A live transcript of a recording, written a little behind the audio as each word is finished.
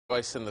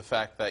Voice in the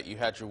fact that you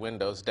had your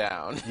windows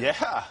down.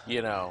 Yeah.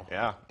 You know.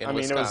 Yeah. In It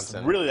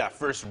Wisconsin. was really that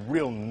first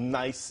real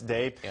nice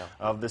day Yeah.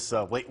 of this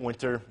late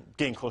winter,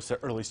 getting close to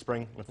early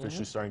spring,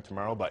 officially starting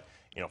tomorrow. But,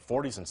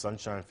 40s and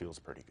sunshine feels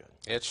pretty good.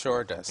 It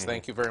sure does.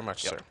 Thank you very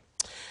much, sir.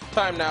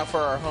 Time now for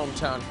our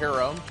hometown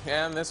hero.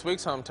 And this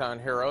week's hometown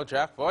hero,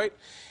 Jack Voigt,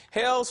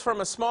 hails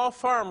from a small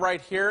farm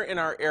right here in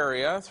our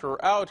area.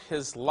 Throughout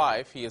his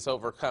life, he has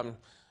overcome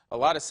a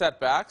lot of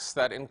setbacks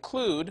that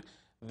include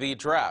the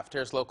draft.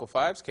 Here's Local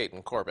 5's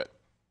Kaitlin Corbett.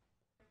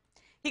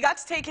 He got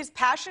to take his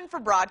passion for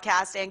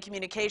broadcast and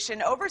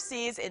communication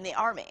overseas in the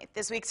Army.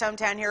 This week's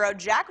hometown hero,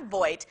 Jack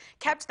Voigt,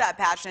 kept that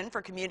passion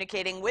for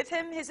communicating with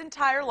him his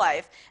entire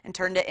life and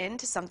turned it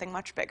into something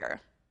much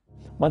bigger.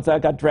 Once I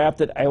got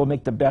drafted, I will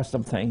make the best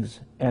of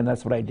things, and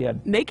that's what I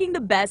did. Making the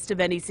best of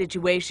any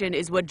situation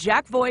is what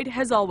Jack Voigt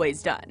has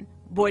always done.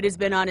 Voigt has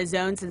been on his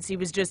own since he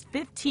was just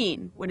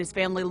 15 when his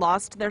family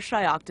lost their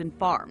Shiocton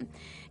farm.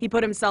 He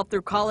put himself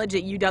through college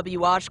at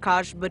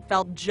UW-Oshkosh but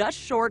fell just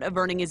short of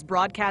earning his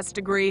broadcast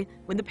degree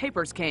when the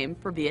papers came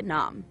for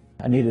Vietnam.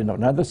 I needed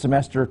another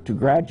semester to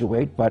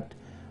graduate, but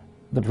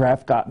the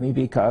draft got me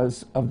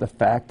because of the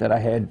fact that I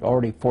had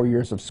already 4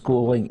 years of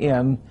schooling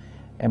in,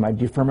 and my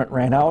deferment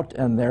ran out,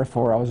 and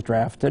therefore I was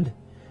drafted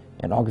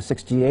in August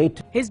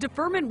 '68. His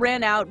deferment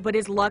ran out, but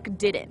his luck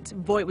didn't.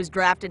 Voigt was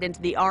drafted into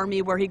the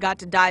Army, where he got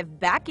to dive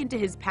back into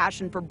his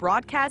passion for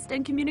broadcast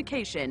and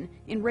communication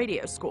in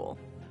radio school.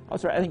 I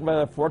think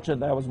rather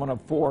fortunate that I was one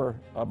of 4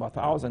 of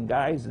 1,000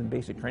 guys in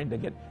basic training to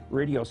get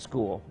radio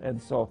school,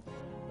 and so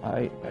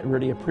I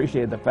really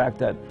appreciated the fact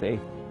that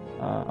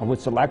I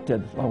was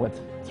selected along with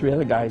 3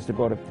 other guys to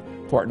go to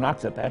Fort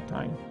Knox at that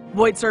time.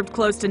 Voigt served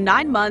close to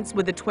 9 months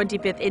with the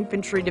 25th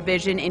Infantry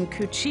Division in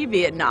Cu Chi,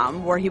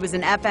 Vietnam, where he was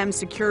an FM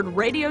secured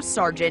radio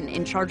sergeant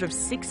in charge of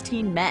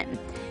 16 men.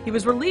 He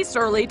was released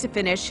early to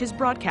finish his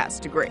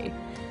broadcast degree.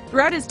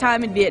 Throughout his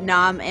time in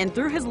Vietnam and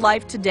through his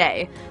life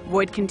today,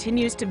 Voigt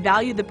continues to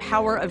value the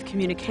power of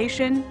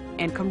communication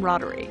and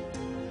camaraderie.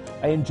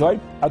 I enjoyed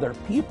other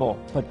people,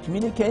 but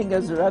communicating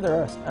is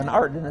rather an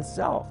art in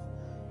itself.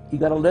 You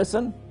got to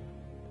listen,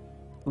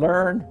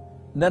 learn,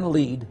 and then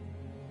lead,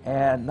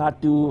 and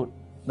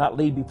not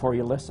lead before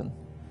you listen,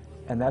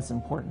 and that's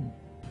important.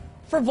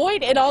 For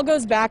Voigt, it all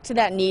goes back to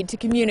that need to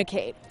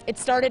communicate. It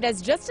started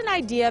as just an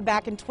idea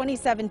back in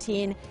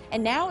 2017,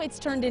 and now it's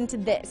turned into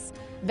this,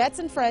 Vets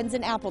and Friends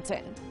in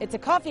Appleton. It's a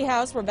coffee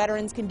house where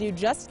veterans can do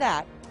just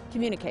that,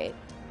 communicate.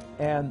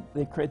 And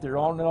they create their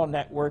own little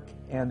network,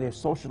 and they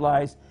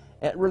socialize.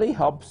 It really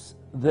helps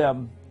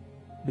them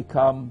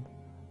become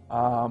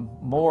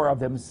more of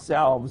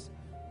themselves,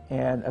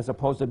 and as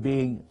opposed to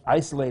being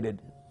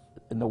isolated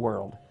in the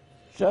world.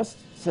 Just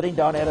sitting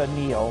down at a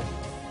meal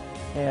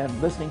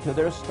and listening to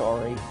their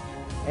story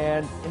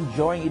and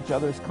enjoying each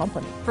other's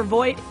company. For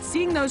Voigt,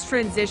 seeing those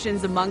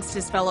transitions amongst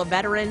his fellow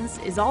veterans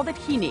is all that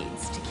he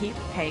needs to keep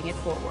paying it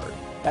forward.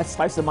 That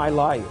slice of my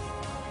life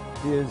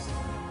is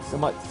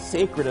somewhat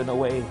sacred in a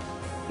way,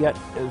 yet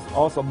is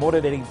also a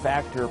motivating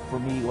factor for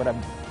me, what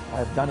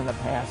I've done in the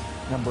past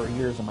number of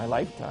years of my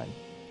lifetime.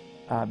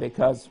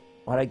 Because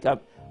when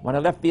I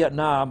left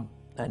Vietnam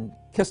and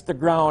kissed the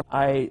ground,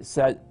 I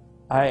said,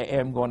 I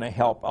am going to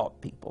help out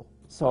people.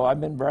 So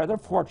I've been rather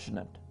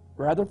fortunate,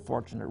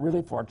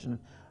 really fortunate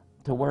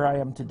to where I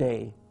am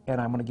today, and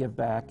I'm going to give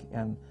back,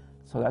 and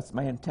so that's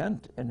my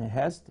intent, and it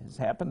has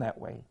happened that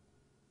way.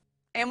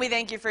 And we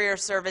thank you for your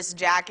service,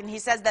 Jack. And he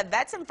says that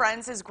Vets and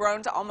Friends has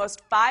grown to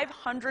almost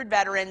 500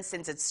 veterans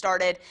since it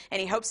started,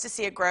 and he hopes to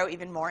see it grow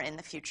even more in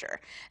the future.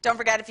 Don't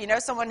forget, if you know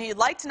someone who you'd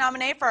like to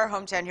nominate for our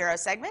Hometown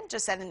Heroes segment,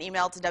 just send an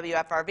email to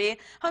WFRV,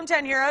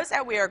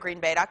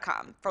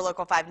 hometownheroes@wearegreenbay.com. For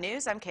Local 5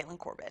 News, I'm Kaitlin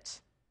Corbett.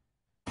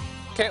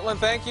 Kaitlin,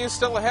 thank you.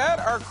 Still ahead,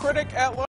 our critic at